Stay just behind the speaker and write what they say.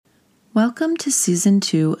Welcome to Season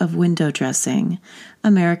 2 of Window Dressing,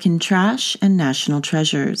 American Trash and National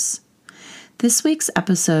Treasures. This week's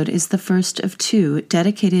episode is the first of two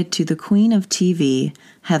dedicated to the Queen of TV,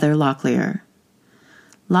 Heather Locklear.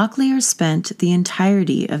 Locklear spent the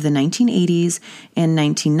entirety of the 1980s and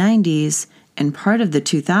 1990s and part of the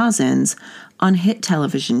 2000s on hit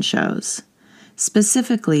television shows,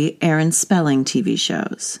 specifically Aaron Spelling TV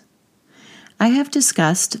shows. I have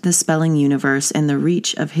discussed the Spelling universe and the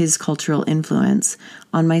reach of his cultural influence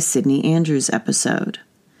on my Sydney Andrews episode.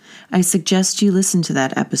 I suggest you listen to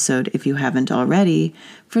that episode if you haven't already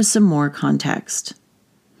for some more context.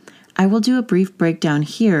 I will do a brief breakdown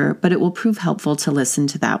here, but it will prove helpful to listen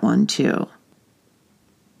to that one too.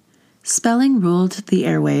 Spelling ruled the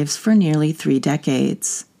airwaves for nearly 3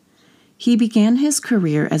 decades. He began his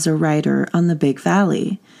career as a writer on The Big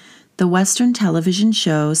Valley, the Western television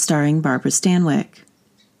show starring Barbara Stanwyck.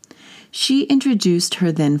 She introduced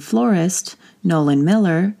her then florist, Nolan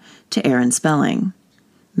Miller, to Aaron Spelling.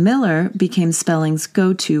 Miller became Spelling's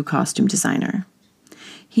go-to costume designer.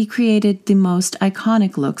 He created the most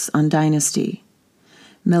iconic looks on Dynasty.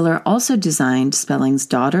 Miller also designed Spelling's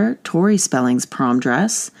daughter, Tori Spelling's prom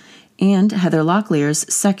dress, and Heather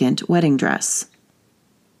Locklear's second wedding dress.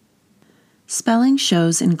 Spelling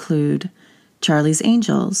shows include Charlie's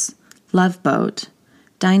Angels, Love Boat,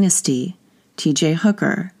 Dynasty, T.J.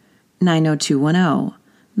 Hooker, 90210,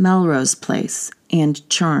 Melrose Place, and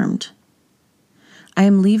Charmed. I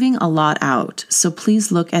am leaving a lot out, so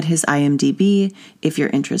please look at his IMDb if you're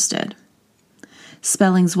interested.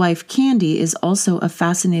 Spelling's wife, Candy, is also a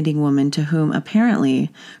fascinating woman to whom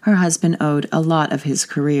apparently her husband owed a lot of his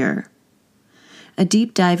career. A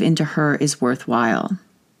deep dive into her is worthwhile.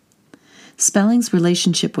 Spelling's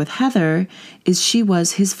relationship with Heather is she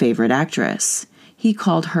was his favorite actress. He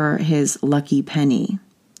called her his lucky penny.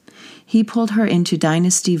 He pulled her into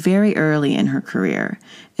Dynasty very early in her career,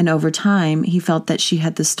 and over time he felt that she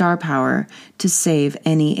had the star power to save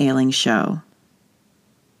any ailing show.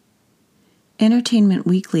 Entertainment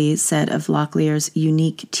Weekly said of Locklear's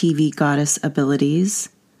unique TV goddess abilities,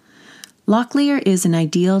 "Locklear is an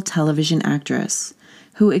ideal television actress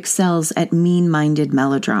who excels at mean-minded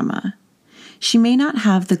melodrama. She may not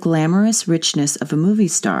have the glamorous richness of a movie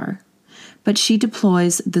star, but she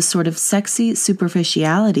deploys the sort of sexy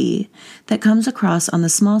superficiality that comes across on the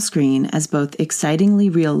small screen as both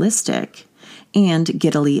excitingly realistic and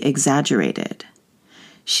giddily exaggerated.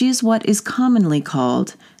 She is what is commonly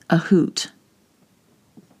called a hoot."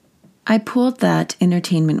 I pulled that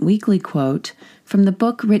Entertainment Weekly quote from the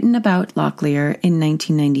book written about Locklear in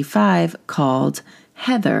 1995 called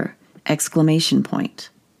Heather!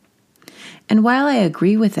 And while I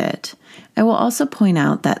agree with it, I will also point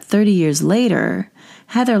out that 30 years later,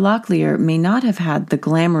 Heather Locklear may not have had the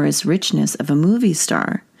glamorous richness of a movie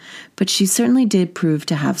star, but she certainly did prove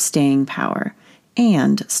to have staying power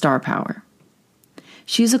and star power.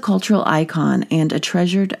 She's a cultural icon and a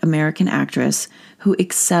treasured American actress who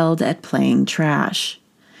excelled at playing trash.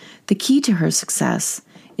 The key to her success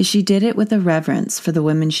is she did it with a reverence for the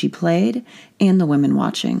women she played and the women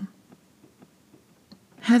watching.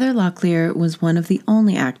 Heather Locklear was one of the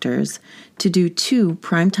only actors to do 2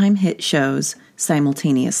 primetime hit shows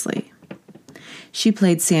simultaneously. She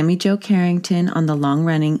played Sammy Jo Carrington on the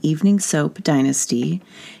long-running evening soap Dynasty,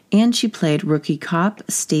 and she played rookie cop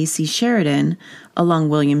Stacy Sheridan along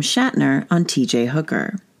William Shatner on T.J.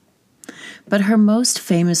 Hooker. But her most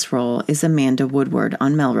famous role is Amanda Woodward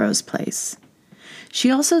on Melrose Place. She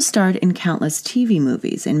also starred in countless TV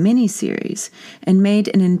movies and miniseries and made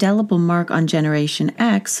an indelible mark on Generation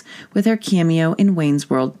X with her cameo in Wayne's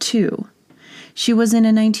World 2. She was in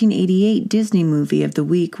a 1988 Disney movie of the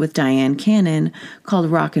week with Diane Cannon called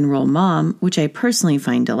Rock and Roll Mom, which I personally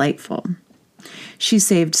find delightful. She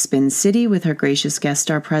saved Spin City with her gracious guest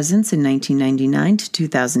star presence in 1999 to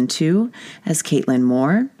 2002 as Caitlin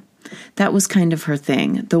Moore. That was kind of her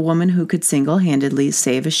thing, the woman who could single-handedly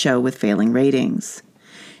save a show with failing ratings.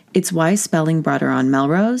 It's why Spelling brought her on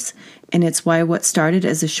Melrose, and it's why what started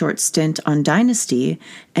as a short stint on Dynasty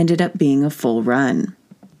ended up being a full run.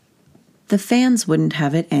 The fans wouldn't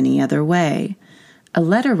have it any other way. A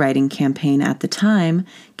letter-writing campaign at the time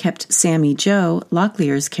kept Sammy Jo,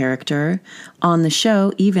 Locklear's character, on the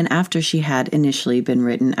show even after she had initially been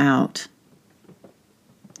written out.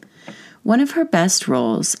 One of her best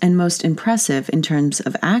roles, and most impressive in terms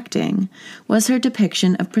of acting, was her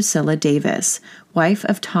depiction of Priscilla Davis, wife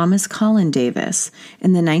of Thomas Colin Davis,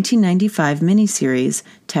 in the 1995 miniseries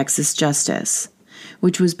Texas Justice,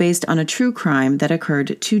 which was based on a true crime that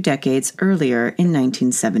occurred 2 decades earlier in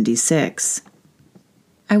 1976.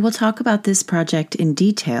 I will talk about this project in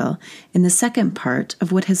detail in the second part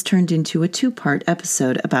of what has turned into a two-part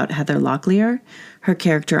episode about Heather Locklear, her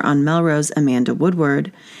character on Melrose, Amanda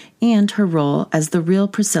Woodward, and her role as the real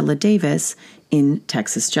Priscilla Davis in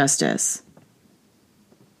Texas Justice.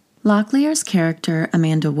 Locklear's character,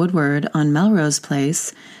 Amanda Woodward, on Melrose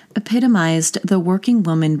Place, epitomized the working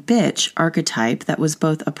woman bitch archetype that was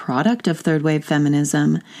both a product of third-wave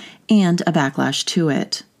feminism and a backlash to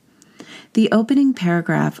it. The opening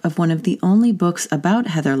paragraph of one of the only books about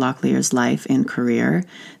Heather Locklear's life and career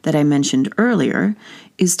that I mentioned earlier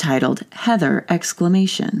is titled Heather!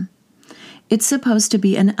 It's supposed to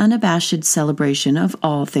be an unabashed celebration of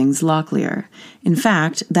all things Locklear. In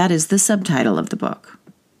fact, that is the subtitle of the book.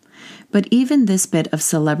 But even this bit of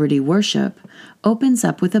celebrity worship opens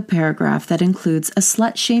up with a paragraph that includes a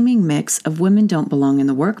slut-shaming mix of women don't belong in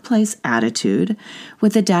the workplace attitude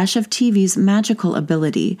with a dash of TV's magical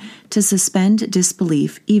ability to suspend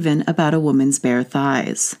disbelief even about a woman's bare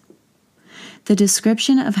thighs. The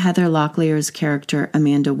description of Heather Locklear's character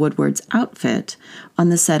Amanda Woodward's outfit on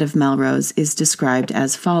the set of Melrose is described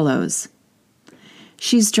as follows.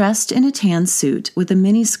 She's dressed in a tan suit with a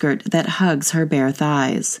miniskirt that hugs her bare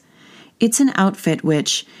thighs. It's an outfit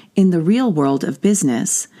which, in the real world of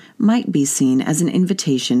business, might be seen as an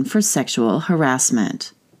invitation for sexual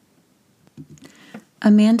harassment.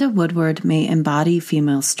 Amanda Woodward may embody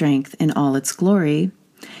female strength in all its glory,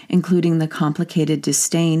 including the complicated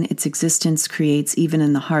disdain its existence creates even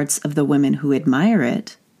in the hearts of the women who admire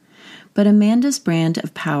it, but Amanda's brand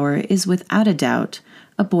of power is without a doubt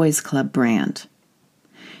a boys' club brand.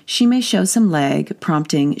 She may show some leg,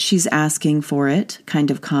 prompting "she's asking for it"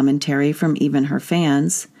 kind of commentary from even her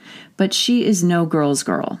fans, but she is no girl's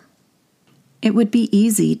girl. It would be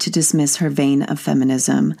easy to dismiss her vein of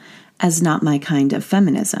feminism as not my kind of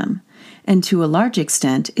feminism, and to a large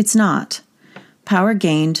extent it's not. Power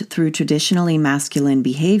gained through traditionally masculine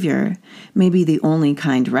behavior may be the only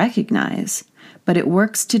kind recognized, but it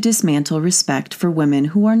works to dismantle respect for women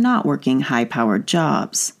who are not working high-powered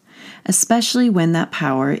jobs, especially when that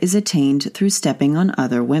power is attained through stepping on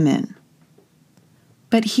other women.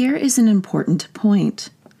 But here is an important point.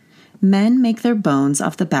 Men make their bones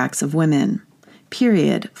off the backs of women.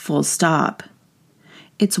 Period. Full stop.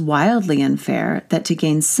 It's wildly unfair that to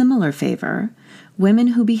gain similar favor, women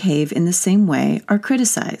who behave in the same way are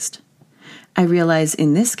criticized. I realize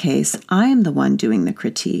in this case I am the one doing the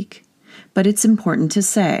critique, but it's important to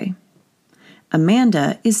say,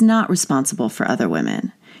 Amanda is not responsible for other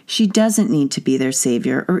women. She doesn't need to be their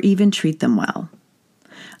savior or even treat them well.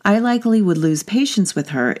 I likely would lose patience with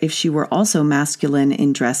her if she were also masculine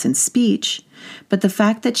in dress and speech, but the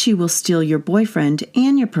fact that she will steal your boyfriend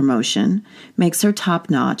and your promotion makes her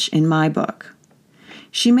top-notch in my book.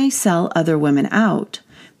 She may sell other women out,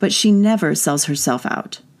 but she never sells herself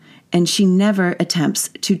out, and she never attempts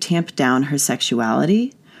to tamp down her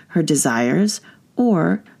sexuality, her desires,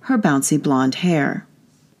 or her bouncy blonde hair.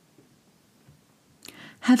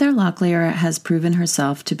 Heather Locklear has proven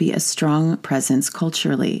herself to be a strong presence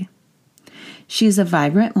culturally. She is a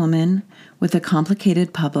vibrant woman with a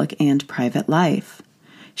complicated public and private life.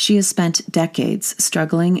 She has spent decades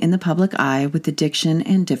struggling in the public eye with addiction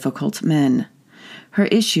and difficult men. Her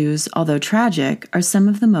issues, although tragic, are some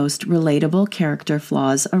of the most relatable character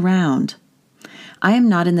flaws around. I am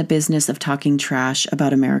not in the business of talking trash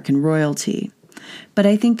about American royalty, but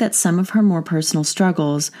I think that some of her more personal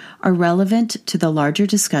struggles are relevant to the larger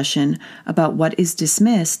discussion about what is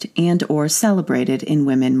dismissed and or celebrated in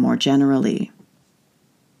women more generally.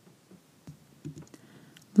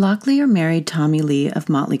 Locklear married Tommy Lee of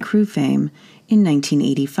Motley Crue fame in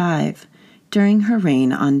 1985, during her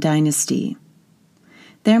reign on Dynasty.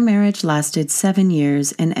 Their marriage lasted 7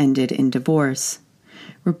 years and ended in divorce,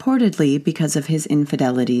 reportedly because of his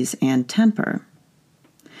infidelities and temper.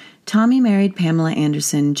 Tommy married Pamela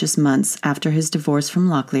Anderson just months after his divorce from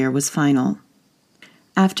Locklear was final.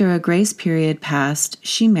 After a grace period passed,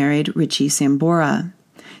 she married Richie Sambora,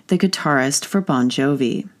 the guitarist for Bon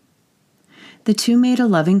Jovi. The two made a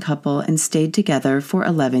loving couple and stayed together for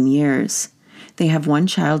 11 years. They have one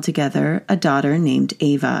child together, a daughter named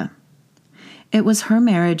Ava. It was her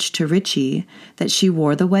marriage to Richie that she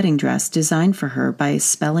wore the wedding dress designed for her by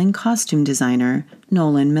Spelling costume designer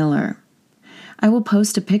Nolan Miller. I will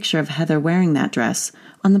post a picture of Heather wearing that dress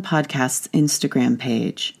on the podcast's Instagram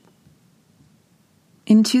page.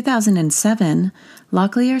 In 2007,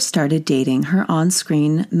 Locklear started dating her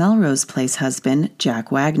on-screen Melrose Place husband,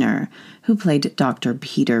 Jack Wagner, who played Dr.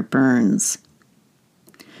 Peter Burns.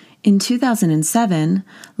 In 2007,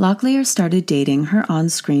 Locklear started dating her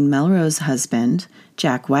on-screen Melrose husband,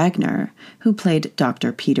 Jack Wagner, who played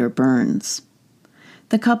Dr. Peter Burns.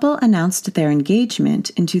 The couple announced their engagement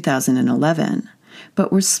in 2011,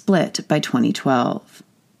 but were split by 2012.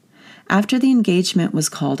 After the engagement was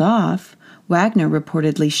called off, Wagner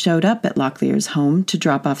reportedly showed up at Locklear's home to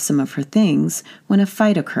drop off some of her things when a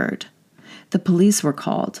fight occurred. The police were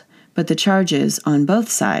called, but the charges on both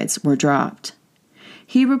sides were dropped.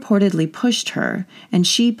 He reportedly pushed her, and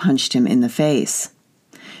she punched him in the face,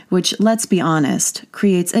 which, let's be honest,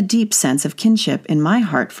 creates a deep sense of kinship in my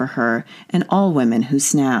heart for her and all women who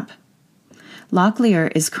snap.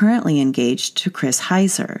 Locklear is currently engaged to Chris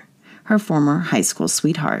Heiser, her former high school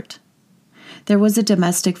sweetheart. There was a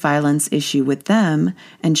domestic violence issue with them,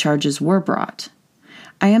 and charges were brought.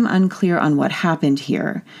 I am unclear on what happened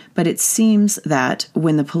here, but it seems that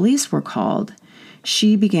when the police were called,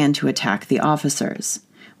 she began to attack the officers,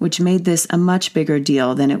 which made this a much bigger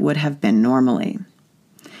deal than it would have been normally.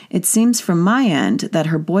 It seems from my end that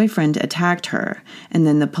her boyfriend attacked her, and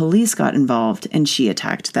then the police got involved and she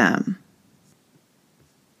attacked them.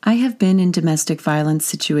 I have been in domestic violence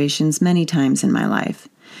situations many times in my life,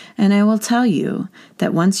 and I will tell you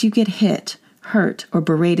that once you get hit, hurt, or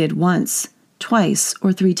berated once, twice,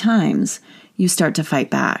 or 3 times, you start to fight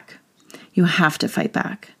back. You have to fight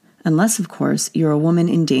back. Unless, of course, you're a woman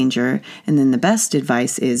in danger, and then the best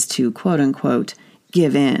advice is to, quote-unquote,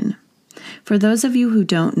 give in. For those of you who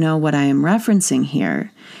don't know what I am referencing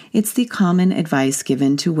here, it's the common advice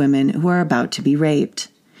given to women who are about to be raped.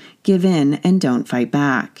 Give in and don't fight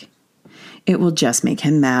back. It will just make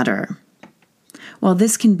him madder. While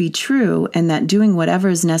this can be true and that doing whatever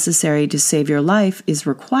is necessary to save your life is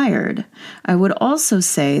required, I would also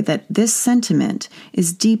say that this sentiment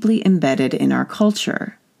is deeply embedded in our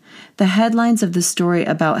culture. The headlines of the story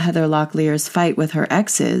about Heather Locklear's fight with her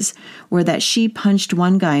exes were that she punched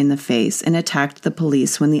one guy in the face and attacked the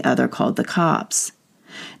police when the other called the cops.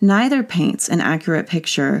 Neither paints an accurate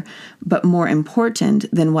picture, but more important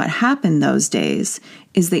than what happened those days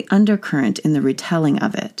is the undercurrent in the retelling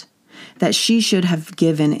of it. That she should have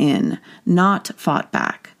given in, not fought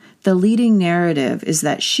back. The leading narrative is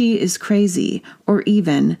that she is crazy, or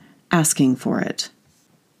even asking for it.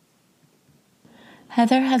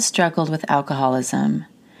 Heather has struggled with alcoholism.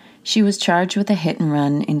 She was charged with a hit and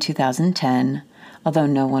run in 2010, although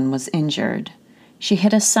no one was injured. She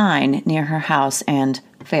hit a sign near her house and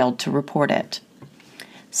failed to report it.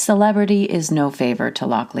 Celebrity is no favor to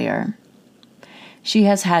Locklear. She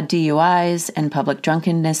has had DUIs and public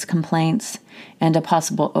drunkenness complaints, and a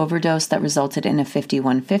possible overdose that resulted in a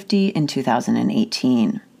 5150 in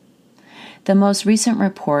 2018. The most recent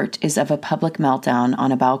report is of a public meltdown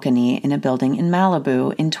on a balcony in a building in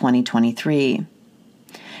Malibu in 2023,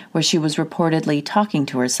 where she was reportedly talking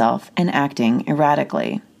to herself and acting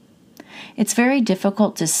erratically. It's very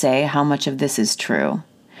difficult to say how much of this is true.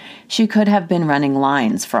 She could have been running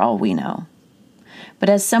lines for all we know. But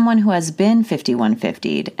as someone who has been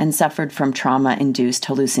 5150'd and suffered from trauma-induced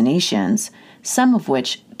hallucinations, some of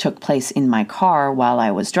which took place in my car while I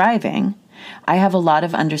was driving, I have a lot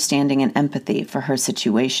of understanding and empathy for her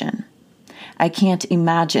situation. I can't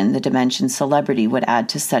imagine the dimension celebrity would add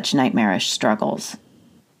to such nightmarish struggles.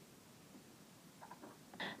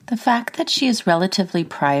 The fact that she is relatively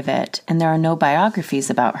private and there are no biographies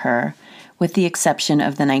about her, with the exception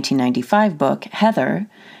of the 1995 book, Heather,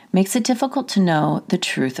 makes it difficult to know the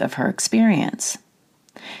truth of her experience.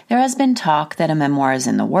 There has been talk that a memoir is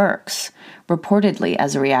in the works, reportedly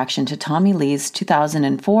as a reaction to Tommy Lee's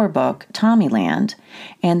 2004 book, Tommyland,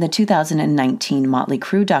 and the 2019 Motley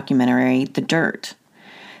Crue documentary, The Dirt.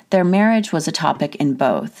 Their marriage was a topic in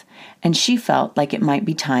both, and she felt like it might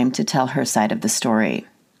be time to tell her side of the story.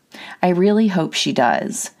 I really hope she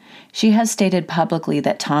does. She has stated publicly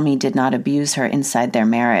that Tommy did not abuse her inside their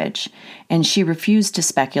marriage, and she refused to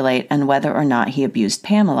speculate on whether or not he abused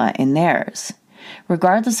Pamela in theirs.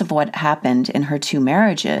 Regardless of what happened in her 2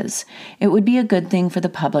 marriages, it would be a good thing for the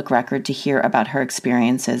public record to hear about her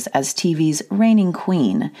experiences as TV's reigning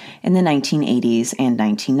queen in the 1980s and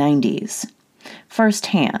 1990s.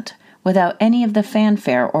 Firsthand, without any of the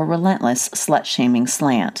fanfare or relentless slut-shaming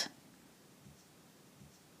slant.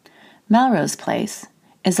 Melrose Place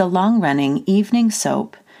is a long-running evening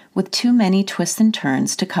soap with too many twists and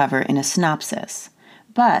turns to cover in a synopsis,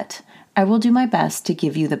 but I will do my best to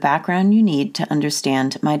give you the background you need to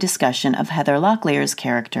understand my discussion of Heather Locklear's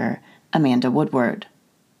character, Amanda Woodward.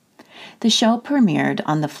 The show premiered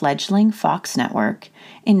on the fledgling Fox network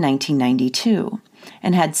in 1992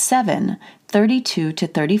 and had 7 32 to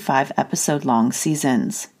 35 episode-long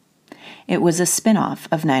seasons. It was a spin-off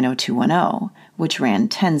of 90210, which ran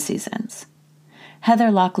 10 seasons.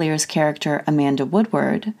 Heather Locklear's character Amanda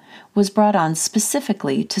Woodward was brought on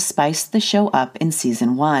specifically to spice the show up in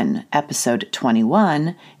Season 1, Episode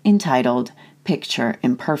 21, entitled Picture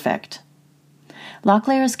Imperfect.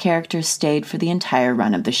 Locklear's character stayed for the entire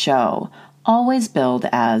run of the show, always billed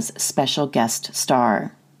as special guest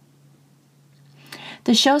star.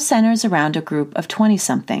 The show centers around a group of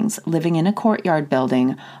 20-somethings living in a courtyard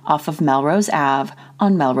building off of Melrose Ave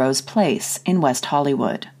on Melrose Place in West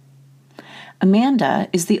Hollywood. Amanda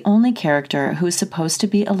is the only character who is supposed to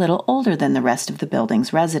be a little older than the rest of the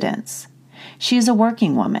building's residents. She is a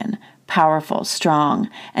working woman, powerful, strong,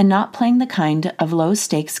 and not playing the kind of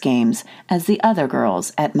low-stakes games as the other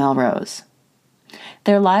girls at Melrose.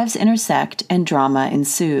 Their lives intersect and drama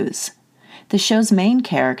ensues. The show's main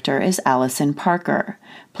character is Allison Parker,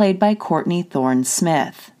 played by Courtney Thorne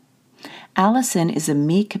Smith. Allison is a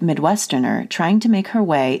meek Midwesterner trying to make her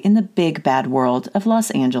way in the big bad world of Los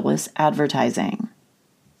Angeles advertising.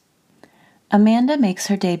 Amanda makes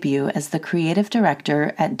her debut as the creative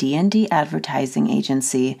director at D&D Advertising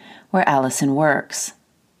Agency, where Allison works.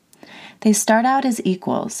 They start out as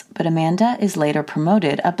equals, but Amanda is later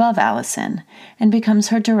promoted above Allison and becomes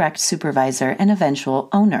her direct supervisor and eventual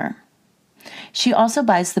owner. She also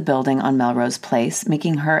buys the building on Melrose Place,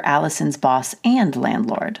 making her Allison's boss and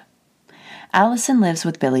landlord. Allison lives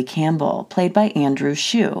with Billy Campbell, played by Andrew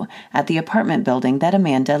Shue, at the apartment building that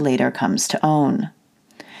Amanda later comes to own.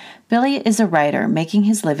 Billy is a writer making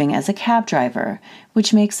his living as a cab driver,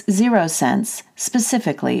 which makes zero sense,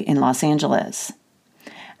 specifically in Los Angeles.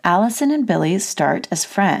 Allison and Billy start as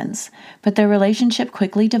friends, but their relationship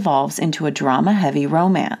quickly devolves into a drama-heavy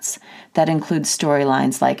romance that includes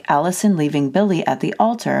storylines like Allison leaving Billy at the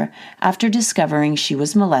altar after discovering she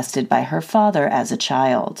was molested by her father as a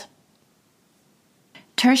child.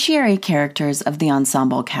 Tertiary characters of the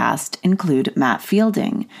ensemble cast include Matt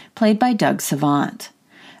Fielding, played by Doug Savant.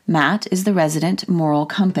 Matt is the resident moral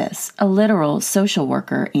compass, a literal social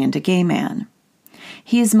worker and a gay man.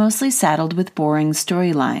 He is mostly saddled with boring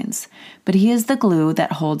storylines, but he is the glue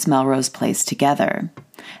that holds Melrose Place together.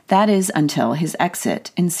 That is until his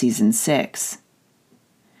exit in Season 6.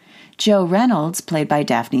 Jo Reynolds, played by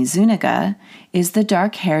Daphne Zuniga, is the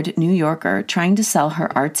dark-haired New Yorker trying to sell her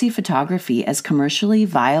artsy photography as commercially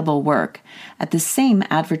viable work at the same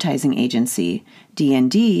advertising agency,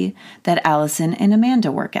 D&D, that Allison and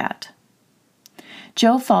Amanda work at.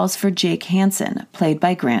 Jo falls for Jake Hansen, played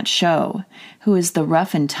by Grant Show, who is the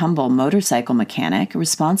rough-and-tumble motorcycle mechanic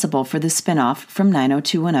responsible for the spin-off from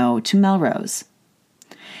 90210 to Melrose.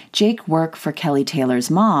 Jake worked for Kelly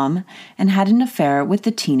Taylor's mom and had an affair with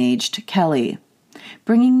the teenaged Kelly,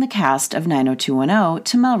 bringing the cast of 90210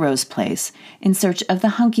 to Melrose Place in search of the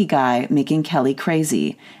hunky guy making Kelly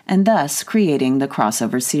crazy, and thus creating the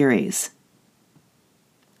crossover series.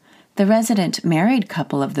 The resident married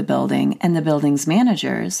couple of the building and the building's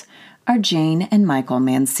managers are Jane and Michael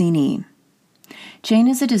Mancini. Jane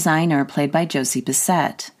is a designer played by Josie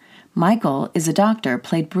Bissett. Michael is a doctor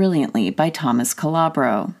played brilliantly by Thomas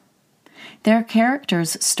Calabro. Their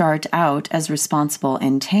characters start out as responsible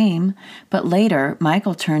and tame, but later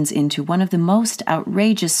Michael turns into one of the most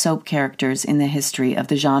outrageous soap characters in the history of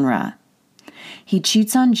the genre. He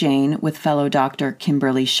cheats on Jane with fellow doctor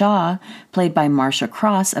Kimberly Shaw, played by Marcia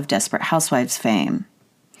Cross of Desperate Housewives fame.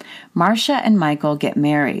 Marcia and Michael get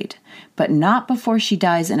married, but not before she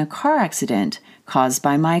dies in a car accident caused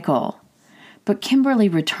by Michael. But Kimberly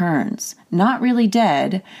returns, not really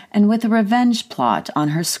dead, and with a revenge plot on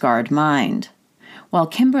her scarred mind. While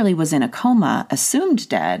Kimberly was in a coma, assumed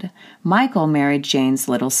dead, Michael married Jane's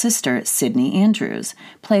little sister, Sydney Andrews,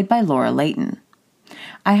 played by Laura Leighton.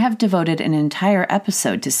 I have devoted an entire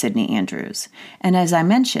episode to Sydney Andrews, and as I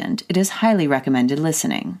mentioned, it is highly recommended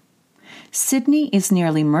listening. Sydney is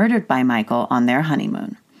nearly murdered by Michael on their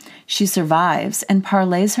honeymoon. She survives and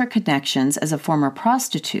parlays her connections as a former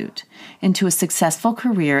prostitute into a successful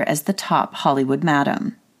career as the top Hollywood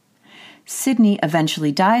madam. Sydney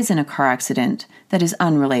eventually dies in a car accident that is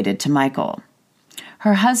unrelated to Michael.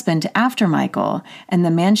 Her husband after Michael, and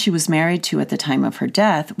the man she was married to at the time of her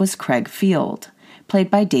death, was Craig Field, played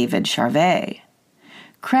by David Charvet.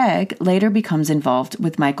 Craig later becomes involved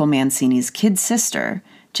with Michael Mancini's kid sister,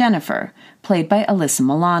 Jennifer, played by Alyssa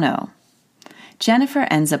Milano. Jennifer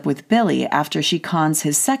ends up with Billy after she cons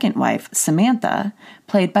his second wife, Samantha,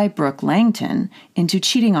 played by Brooke Langton, into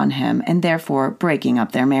cheating on him and therefore breaking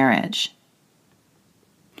up their marriage.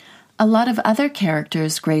 A lot of other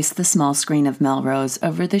characters grace the small screen of Melrose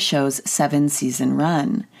over the show's 7-season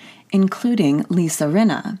run, including Lisa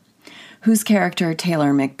Rinna, whose character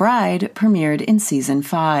Taylor McBride premiered in Season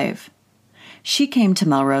 5. She came to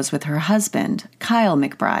Melrose with her husband, Kyle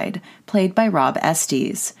McBride, played by Rob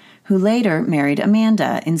Estes, who later married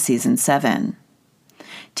Amanda in season 7.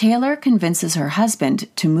 Taylor convinces her husband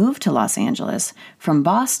to move to Los Angeles from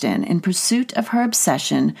Boston in pursuit of her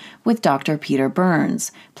obsession with Dr. Peter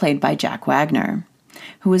Burns, played by Jack Wagner,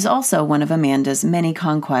 who is also one of Amanda's many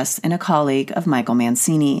conquests and a colleague of Michael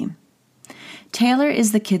Mancini. Taylor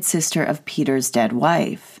is the kid sister of Peter's dead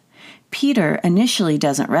wife. Peter initially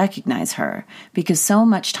doesn't recognize her because so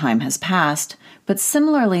much time has passed, but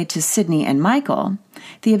similarly to Sidney and Michael,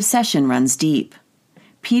 the obsession runs deep.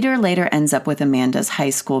 Peter later ends up with Amanda's high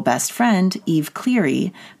school best friend, Eve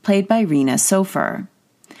Cleary, played by Rena Sofer.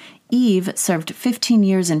 Eve served 15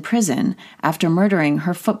 years in prison after murdering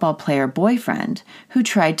her football player boyfriend, who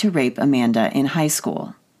tried to rape Amanda in high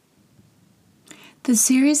school. The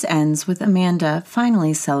series ends with Amanda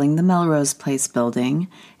finally selling the Melrose Place building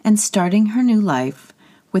and starting her new life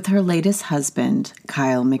with her latest husband,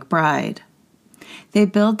 Kyle McBride. They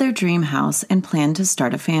build their dream house and plan to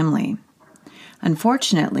start a family.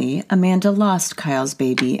 Unfortunately, Amanda lost Kyle's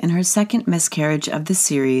baby in her second miscarriage of the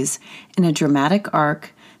series in a dramatic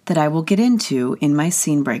arc that I will get into in my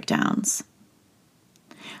scene breakdowns.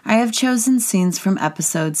 I have chosen scenes from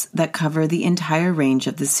episodes that cover the entire range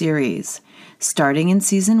of the series, starting in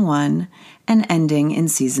season 1 and ending in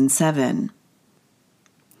season 7.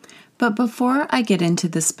 But before I get into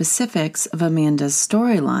the specifics of Amanda's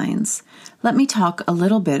storylines, let me talk a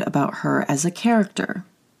little bit about her as a character,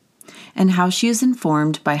 and how she is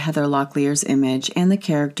informed by Heather Locklear's image and the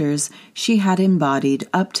characters she had embodied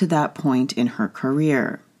up to that point in her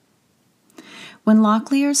career. When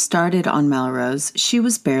Locklear started on Melrose, she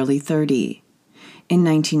was barely 30. In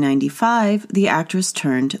 1995, the actress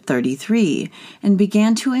turned 33 and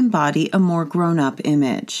began to embody a more grown-up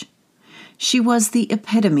image. She was the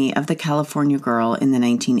epitome of the California girl in the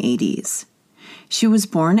 1980s. She was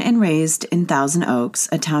born and raised in Thousand Oaks,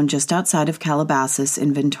 a town just outside of Calabasas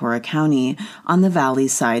in Ventura County on the valley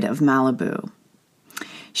side of Malibu.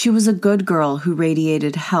 She was a good girl who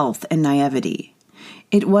radiated health and naivety.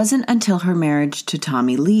 It wasn't until her marriage to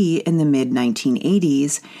Tommy Lee in the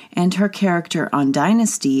mid-1980s and her character on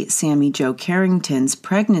Dynasty, Sammy Jo Carrington's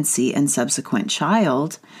pregnancy and subsequent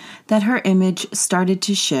child, that her image started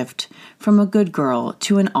to shift from a good girl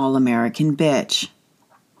to an all-American bitch.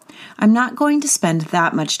 I'm not going to spend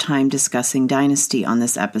that much time discussing Dynasty on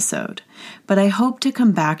this episode, but I hope to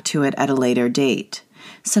come back to it at a later date.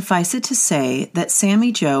 Suffice it to say that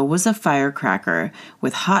Sammy Jo was a firecracker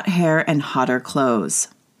with hot hair and hotter clothes.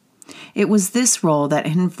 It was this role that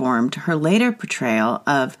informed her later portrayal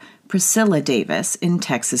of Priscilla Davis in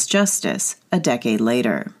Texas Justice a decade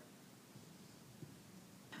later.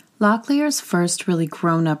 Locklear's first really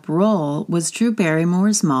grown-up role was Drew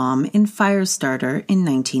Barrymore's mom in Firestarter in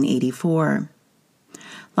 1984.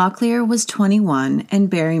 Locklear was 21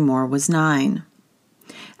 and Barrymore was 9.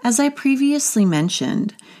 As I previously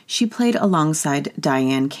mentioned, she played alongside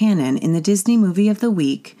Diane Cannon in the Disney movie of the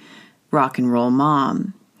week, Rock and Roll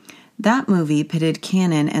Mom. That movie pitted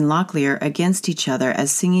Cannon and Locklear against each other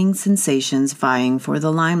as singing sensations vying for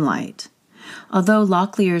the limelight. Although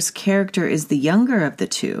Locklear's character is the younger of the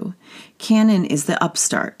two, Cannon is the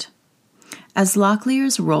upstart. As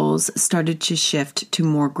Locklear's roles started to shift to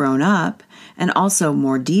more grown-up and also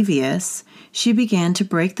more devious, she began to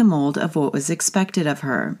break the mold of what was expected of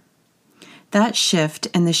her. That shift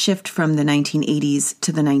and the shift from the 1980s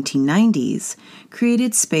to the 1990s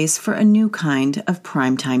created space for a new kind of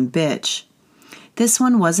primetime bitch. This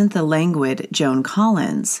one wasn't the languid Joan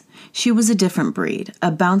Collins. She was a different breed,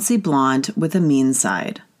 a bouncy blonde with a mean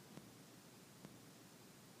side.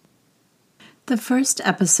 The first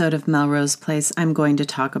episode of Melrose Place I'm going to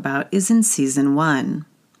talk about is in Season 1.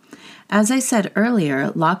 As I said earlier,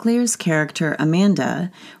 Locklear's character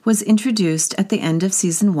Amanda was introduced at the end of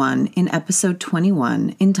Season 1 in Episode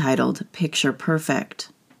 21 entitled Picture Perfect.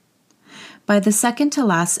 By the second to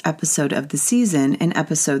last episode of the season, in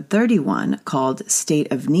Episode 31 called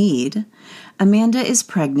State of Need, Amanda is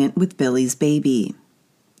pregnant with Billy's baby.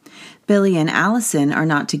 Billy and Allison are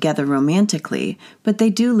not together romantically, but they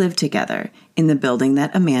do live together in the building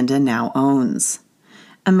that Amanda now owns.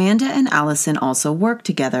 Amanda and Allison also work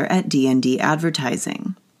together at D&D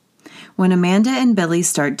Advertising. When Amanda and Billy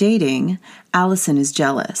start dating, Allison is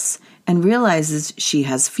jealous and realizes she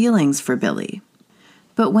has feelings for Billy.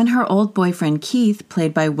 But when her old boyfriend Keith,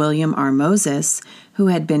 played by William R. Moses, who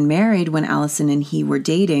had been married when Allison and he were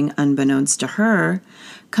dating unbeknownst to her,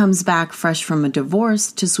 comes back fresh from a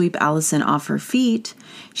divorce to sweep Allison off her feet,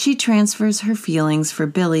 she transfers her feelings for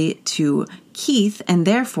Billy to Keith and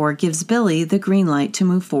therefore gives Billy the green light to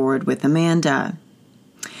move forward with Amanda.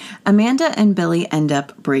 Amanda and Billy end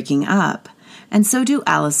up breaking up, and so do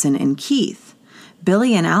Allison and Keith.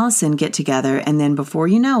 Billy and Allison get together, and then before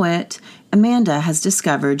you know it, Amanda has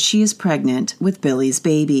discovered she is pregnant with Billy's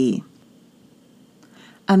baby.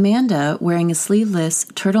 Amanda, wearing a sleeveless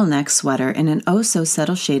turtleneck sweater in an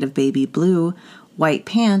oh-so-subtle shade of baby blue, white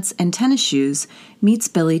pants, and tennis shoes, meets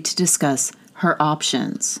Billy to discuss her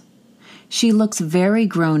options. She looks very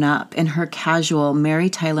grown up in her casual Mary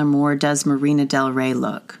Tyler Moore does Marina Del Rey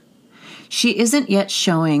look. She isn't yet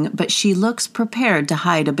showing, but she looks prepared to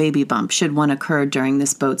hide a baby bump should one occur during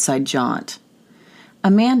this boatside jaunt.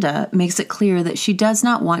 Amanda makes it clear that she does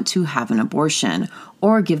not want to have an abortion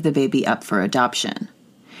or give the baby up for adoption.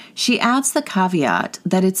 She adds the caveat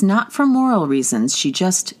that it's not for moral reasons, she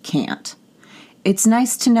just can't. It's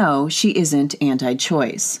nice to know she isn't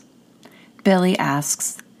anti-choice. Billy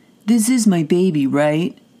asks, "This is my baby,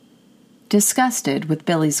 right?" Disgusted with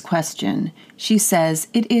Billy's question, she says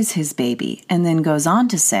it is his baby, and then goes on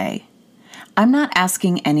to say, "I'm not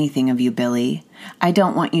asking anything of you, Billy. I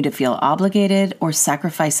don't want you to feel obligated or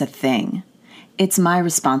sacrifice a thing. It's my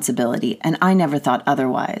responsibility, and I never thought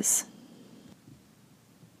otherwise."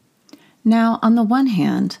 Now, on the one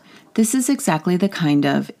hand, this is exactly the kind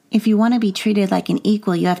of, if you want to be treated like an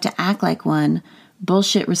equal, you have to act like one,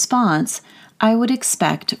 bullshit response I would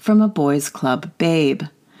expect from a boys' club babe.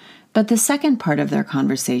 But the second part of their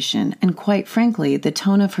conversation, and quite frankly, the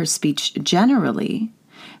tone of her speech generally,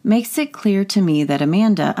 makes it clear to me that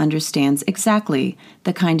Amanda understands exactly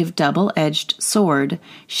the kind of double-edged sword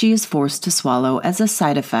she is forced to swallow as a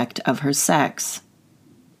side effect of her sex.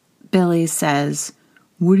 Billy says,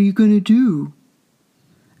 "What are you going to do?"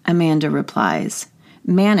 Amanda replies,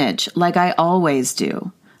 "Manage like I always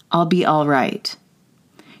do. I'll be all right."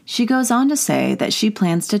 She goes on to say that she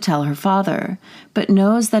plans to tell her father, but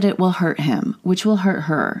knows that it will hurt him, which will hurt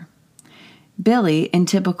her. Billy, in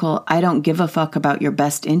typical I don't give a fuck about your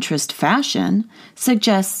best interest fashion,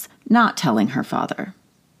 suggests not telling her father.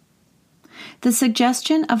 The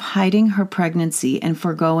suggestion of hiding her pregnancy and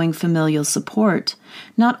foregoing familial support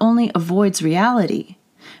not only avoids reality,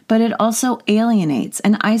 but it also alienates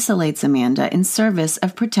and isolates Amanda in service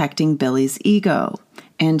of protecting Billy's ego,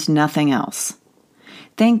 and nothing else.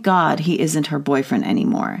 Thank God he isn't her boyfriend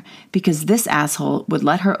anymore, because this asshole would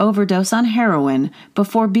let her overdose on heroin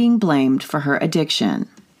before being blamed for her addiction.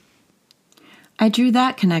 I drew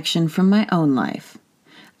that connection from my own life.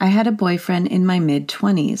 I had a boyfriend in my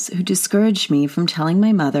mid-20s who discouraged me from telling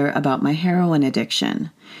my mother about my heroin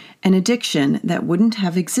addiction, an addiction that wouldn't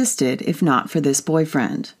have existed if not for this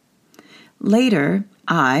boyfriend. Later,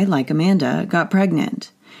 I, like Amanda, got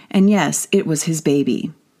pregnant, and yes, it was his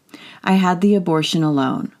baby. I had the abortion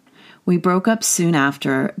alone. We broke up soon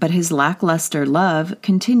after, but his lackluster love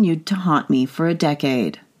continued to haunt me for a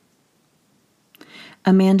decade.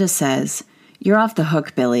 Amanda says, "You're off the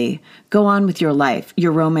hook, Billy. Go on with your life,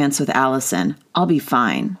 your romance with Allison. I'll be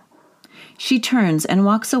fine." She turns and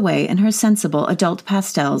walks away in her sensible adult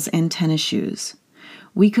pastels and tennis shoes.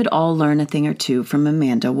 We could all learn a thing or two from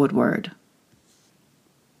Amanda Woodward.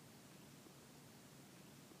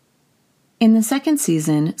 In the second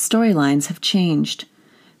season, storylines have changed.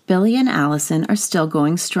 Billy and Allison are still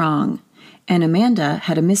going strong, and Amanda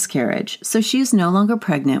had a miscarriage, so she is no longer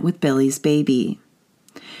pregnant with Billy's baby.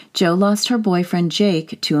 Jo lost her boyfriend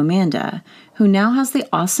Jake to Amanda, who now has the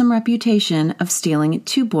awesome reputation of stealing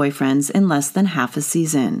 2 boyfriends in less than half a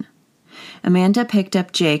season. Amanda picked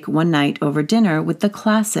up Jake one night over dinner with the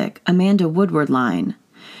classic Amanda Woodward line,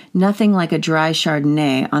 "Nothing like a dry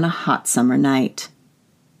Chardonnay on a hot summer night."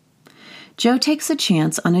 Jo takes a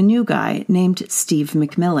chance on a new guy named Steve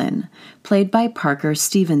McMillan, played by Parker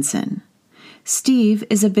Stevenson. Steve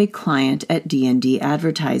is a big client at D&D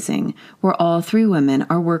Advertising, where all 3 women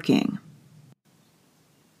are working.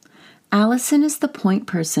 Allison is the point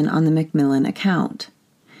person on the McMillan account.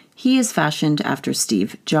 He is fashioned after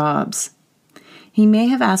Steve Jobs. He may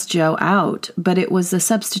have asked Jo out, but it was a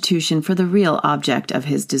substitution for the real object of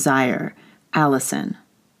his desire, Allison.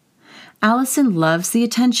 Allison loves the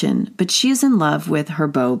attention, but she is in love with her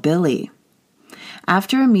beau Billy.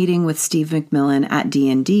 After a meeting with Steve McMillan at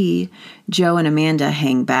D&D, Jo and Amanda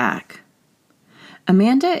hang back.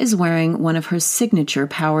 Amanda is wearing one of her signature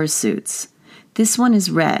power suits. This one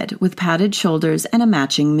is red, with padded shoulders and a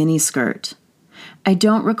matching miniskirt. I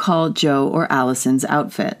don't recall Jo or Allison's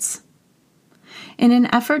outfits. In an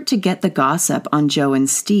effort to get the gossip on Jo and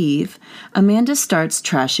Steve, Amanda starts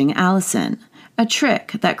trashing Allison, a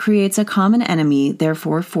trick that creates a common enemy,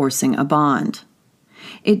 therefore forcing a bond.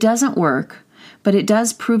 It doesn't work, but it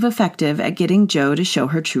does prove effective at getting Jo to show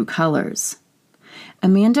her true colors.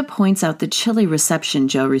 Amanda points out the chilly reception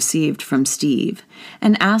Joe received from Steve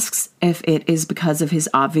and asks if it is because of his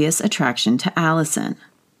obvious attraction to Allison.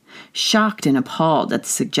 Shocked and appalled at the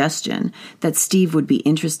suggestion that Steve would be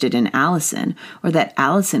interested in Allison or that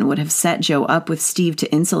Allison would have set Joe up with Steve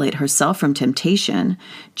to insulate herself from temptation,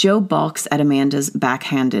 Joe balks at Amanda's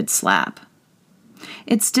backhanded slap.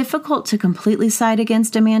 It's difficult to completely side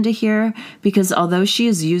against Amanda here because although she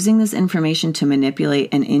is using this information to manipulate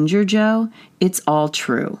and injure Joe, it's all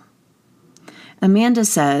true. Amanda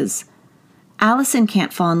says, Allison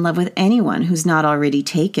can't fall in love with anyone who's not already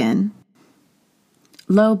taken.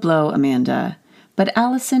 Low blow, Amanda, but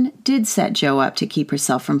Allison did set Joe up to keep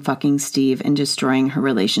herself from fucking Steve and destroying her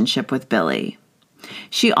relationship with Billy.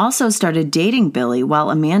 She also started dating Billy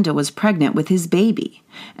while Amanda was pregnant with his baby,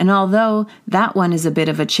 and although that one is a bit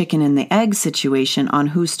of a chicken and the egg situation on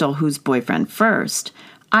who stole whose boyfriend first,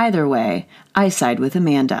 either way, I side with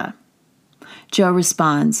Amanda. Joe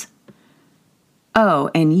responds, "Oh,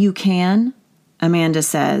 and you can?" Amanda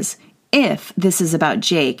says, "If this is about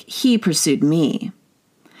Jake, he pursued me."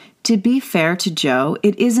 To be fair to Joe,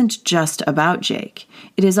 it isn't just about Jake.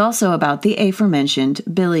 It is also about the aforementioned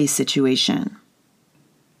Billy situation.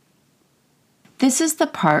 This is the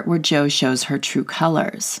part where Joe shows her true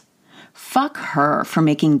colors. Fuck her for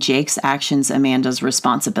making Jake's actions Amanda's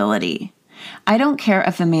responsibility. I don't care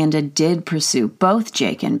if Amanda did pursue both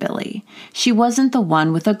Jake and Billy. She wasn't the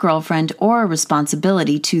one with a girlfriend or a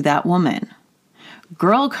responsibility to that woman.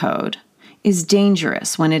 Girl code is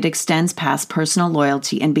dangerous when it extends past personal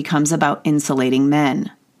loyalty and becomes about insulating men.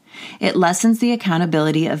 It lessens the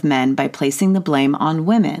accountability of men by placing the blame on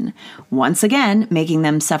women, once again making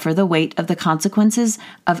them suffer the weight of the consequences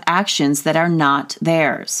of actions that are not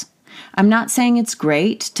theirs. I'm not saying it's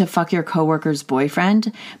great to fuck your coworker's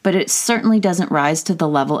boyfriend, but it certainly doesn't rise to the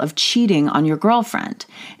level of cheating on your girlfriend,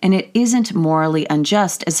 and it isn't morally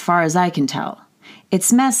unjust as far as I can tell.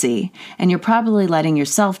 It's messy, and you're probably letting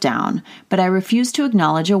yourself down, but I refuse to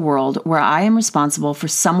acknowledge a world where I am responsible for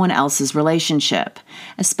someone else's relationship,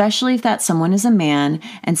 especially if that someone is a man,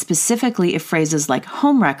 and specifically if phrases like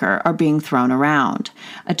homewrecker are being thrown around,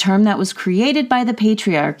 a term that was created by the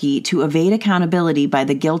patriarchy to evade accountability by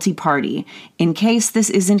the guilty party. In case this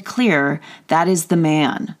isn't clear, that is the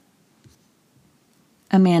man.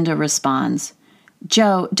 Amanda responds,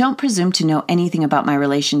 "Joe, don't presume to know anything about my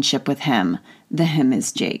relationship with him." The him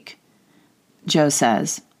is Jake. Joe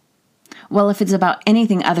says, "Well, if it's about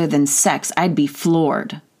anything other than sex, I'd be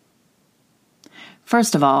floored."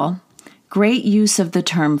 First of all, great use of the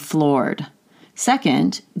term floored.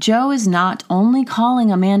 Second, Joe is not only calling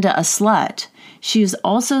Amanda a slut, she is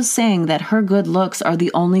also saying that her good looks are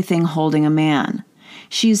the only thing holding a man.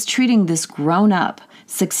 She is treating this grown-up,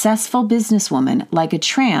 successful businesswoman like a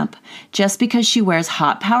tramp just because she wears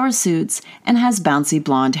hot power suits and has bouncy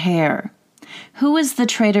blonde hair. Who is the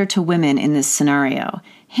traitor to women in this scenario?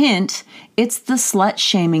 Hint, it's the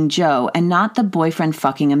slut-shaming Joe and not the boyfriend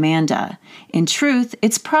fucking Amanda. In truth,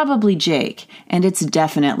 it's probably Jake, and it's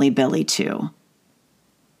definitely Billy too.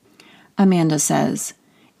 Amanda says,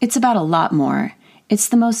 "It's about a lot more. It's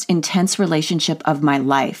the most intense relationship of my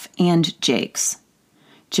life and Jake's."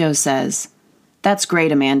 Joe says, "That's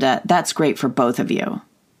great, Amanda. That's great for both of you."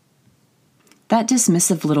 That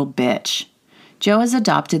dismissive little bitch. Joe has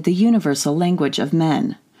adopted the universal language of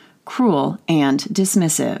men, cruel and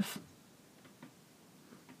dismissive.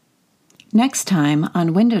 Next time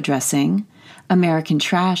on Window Dressing, American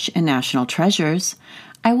Trash and National Treasures,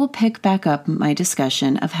 I will pick back up my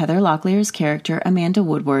discussion of Heather Locklear's character Amanda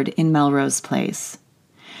Woodward in Melrose Place.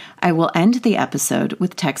 I will end the episode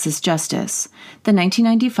with Texas Justice, the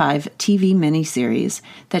 1995 TV miniseries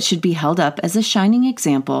that should be held up as a shining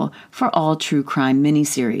example for all true crime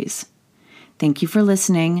miniseries. Thank you for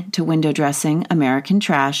listening to Window Dressing, American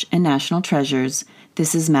Trash, and National Treasures.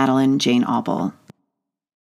 This is Madeline Jane Auble.